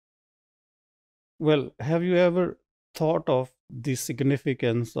Well, have you ever thought of the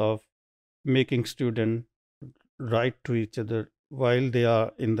significance of making students write to each other while they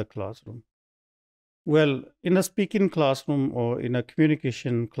are in the classroom? Well, in a speaking classroom or in a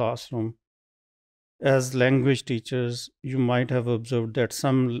communication classroom, as language teachers, you might have observed that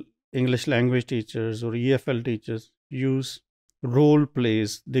some English language teachers or EFL teachers use role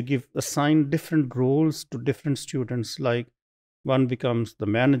plays. They give assign different roles to different students, like one becomes the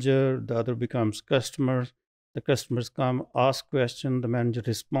manager, the other becomes customers. The customers come, ask question, the manager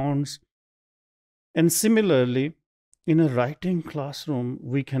responds. And similarly, in a writing classroom,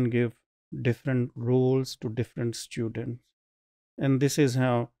 we can give different roles to different students. And this is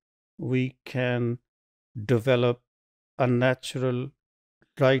how we can develop a natural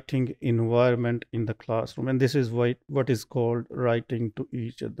writing environment in the classroom. And this is what is called writing to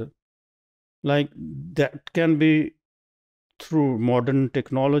each other. Like that can be through modern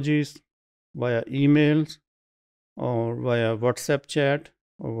technologies, via emails, or via WhatsApp chat,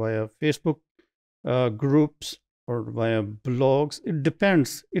 or via Facebook groups, or via blogs. It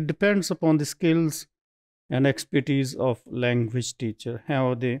depends upon the skills and expertise of language teacher,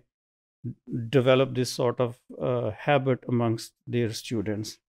 how they develop this sort of habit amongst their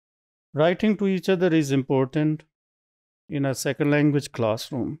students. Writing to each other is important in a second language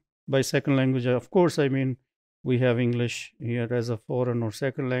classroom. By second language, of course, I mean we have English here as a foreign or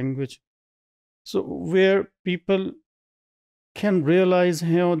second language. So, where people can realize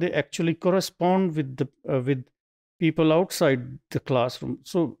how they actually correspond with with people outside the classroom.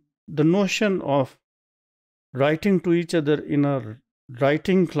 So, the notion of writing to each other in a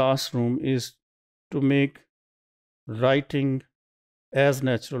writing classroom is to make writing as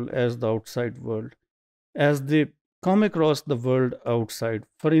natural as the outside world, as they come across the world outside.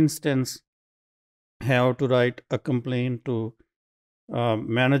 For instance, how to write a complaint to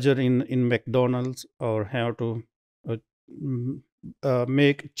manager in McDonald's, or how to uh,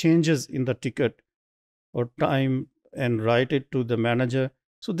 make changes in the ticket or time and write it to the manager.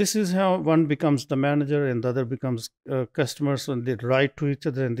 So this is how one becomes the manager and the other becomes customers, and they write to each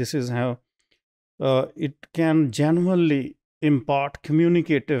other. And this is how it can genuinely impart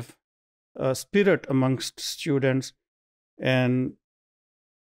communicative spirit amongst students. And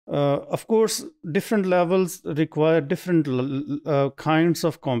of course, different levels require different kinds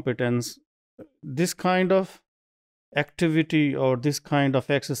of competence. This kind of activity or this kind of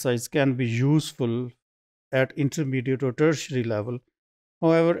exercise can be useful at intermediate or tertiary level.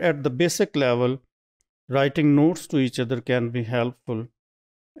 However, at the basic level, writing notes to each other can be helpful,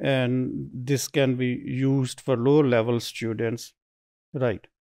 and this can be used for lower level students, right?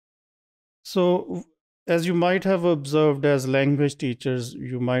 So, as you might have observed as language teachers,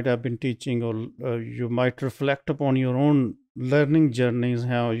 you might have been teaching, or you might reflect upon your own learning journeys,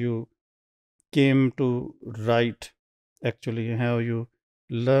 how you came to write, actually, how you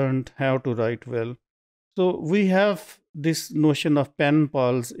learned how to write well. So, we have this notion of pen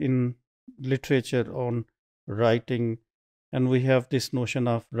pals in literature on writing, and we have this notion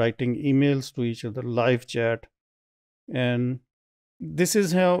of writing emails to each other, live chat. And this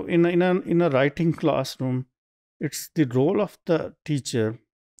is how in a writing classroom, it's the role of the teacher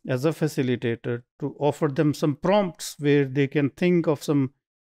as a facilitator to offer them some prompts where they can think of some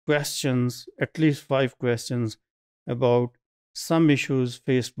questions, at least 5 questions, about some issues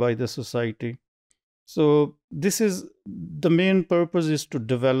faced by the society. So this is the main purpose, is to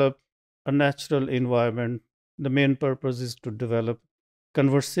develop a natural environment. The main purpose is to develop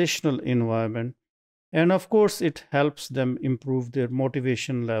conversational environment. And of course, it helps them improve their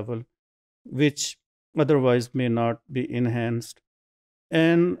motivation level, which otherwise may not be enhanced.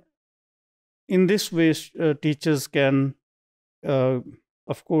 And in this way, teachers can, uh,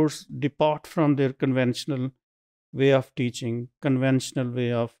 of course, depart from their conventional way of teaching, conventional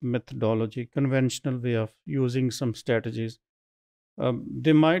way of methodology, conventional way of using some strategies.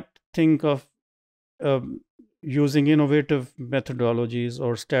 They might think of um, using innovative methodologies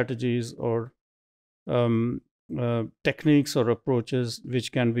or strategies, or um, techniques or approaches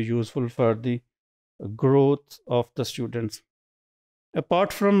which can be useful for the growth of the students.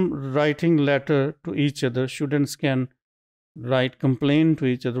 Apart from writing letter to each other, students can write complaint to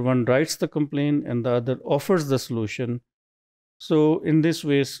each other. One writes the complaint and the other offers the solution. So in this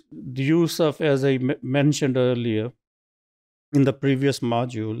way, the use of, as I mentioned earlier in the previous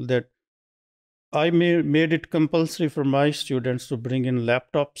module, that made it compulsory for my students to bring in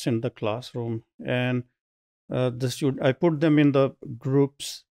laptops in the classroom, and I put them in the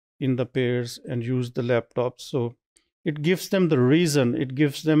groups, in the pairs, and use the laptops. So it gives them the reason, it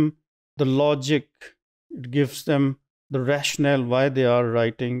gives them the logic, it gives them the rationale why they are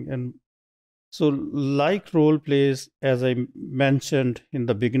writing. And So, like role plays, as I mentioned in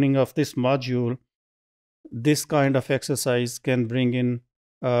the beginning of this module, this kind of exercise can bring in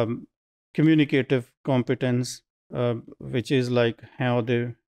um, communicative competence, which is like how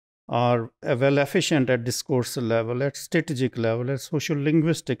they are well efficient at discourse level, at strategic level, at social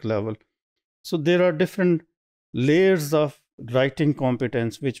linguistic level. So there are different layers of writing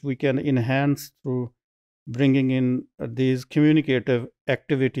competence which we can enhance through bringing in these communicative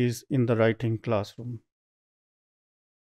activities in the writing classroom.